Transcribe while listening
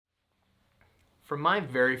From my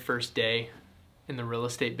very first day in the real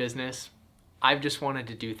estate business, I've just wanted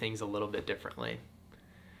to do things a little bit differently.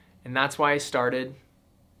 And that's why I started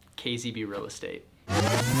KZB Real Estate.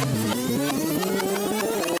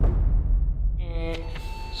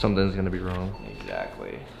 Something's gonna be wrong.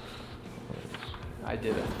 Exactly. I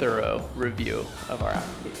did a thorough review of our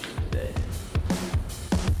application today.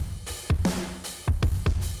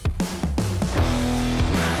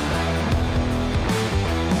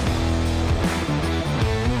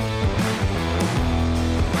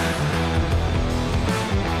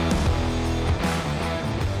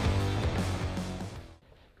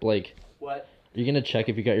 Blake. What? Are you gonna check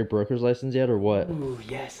if you got your broker's license yet or what? Ooh,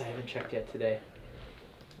 yes, I haven't checked yet today.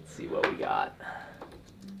 Let's see what we got.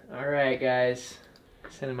 All right, guys.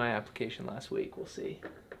 Sent in my application last week. We'll see.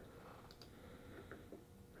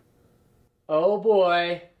 Oh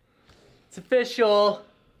boy. It's official.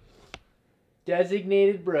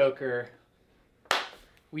 Designated broker.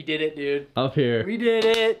 We did it, dude. Up here. We did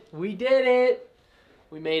it. We did it.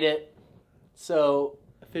 We made it. So,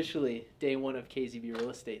 officially, day one of KZB Real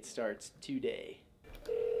Estate starts today.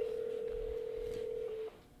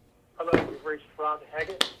 Hello, we've reached Rob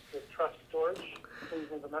Haggett with Trust Storage. Please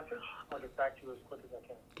leave a message. I'll get back to you as quick as I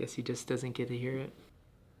can. Guess he just doesn't get to hear it.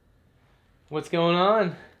 What's going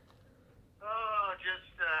on? Oh,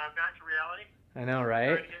 just back to reality. I know,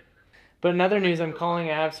 right? But in other news, I'm calling.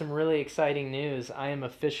 I have some really exciting news. I am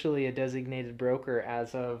officially a designated broker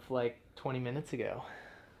as of like 20 minutes ago.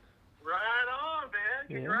 Right on, man.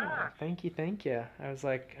 Congrats. Yeah, thank you. I was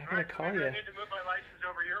like, I gotta call you. I need to move my license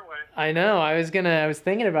over your way. I know. I was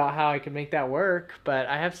thinking about how I could make that work, but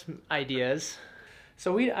I have some ideas.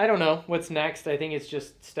 So I don't know what's next. I think it's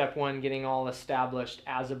just step one, getting all established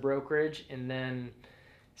as a brokerage, and then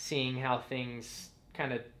seeing how things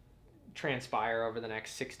kind of transpire over the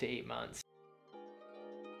next 6 to 8 months.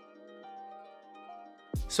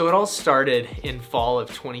 So it all started in fall of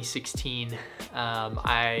 2016.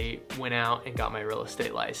 I went out and got my real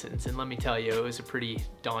estate license, and let me tell you, it was a pretty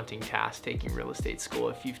daunting task taking real estate school.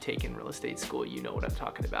 If you've taken real estate school, you know what I'm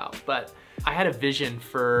talking about. But I had a vision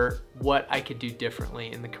for what I could do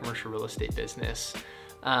differently in the commercial real estate business.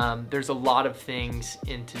 There's a lot of things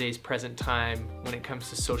in today's present time when it comes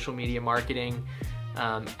to social media marketing,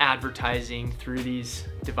 advertising through these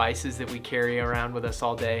devices that we carry around with us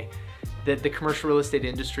all day, that the commercial real estate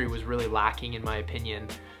industry was really lacking, in my opinion.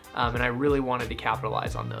 And I really wanted to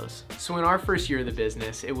capitalize on those. So in our first year of the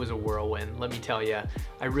business, it was a whirlwind, let me tell you.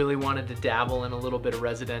 I really wanted to dabble in a little bit of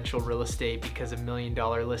residential real estate because $1 million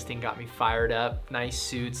listing got me fired up. Nice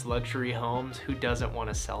suits, luxury homes, who doesn't want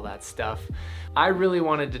to sell that stuff? I really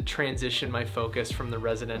wanted to transition my focus from the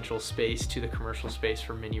residential space to the commercial space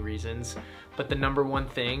for many reasons. But the number one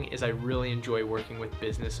thing is I really enjoy working with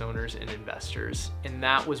business owners and investors. And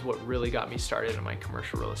that was what really got me started in my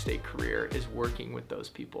commercial real estate career, is working with those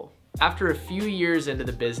people. After a few years into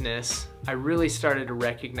the business, I really started to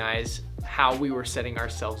recognize how we were setting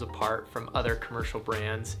ourselves apart from other commercial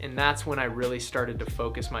brands. And that's when I really started to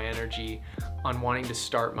focus my energy on wanting to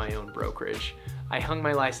start my own brokerage. I hung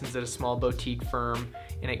my license at a small boutique firm,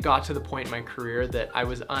 and it got to the point in my career that I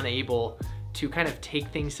was unable to kind of take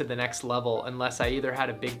things to the next level unless I either had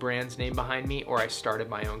a big brand's name behind me or I started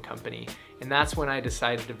my own company. And that's when I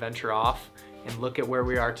decided to venture off and look at where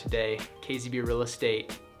we are today. KZB Real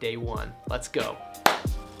Estate, day one. Let's go.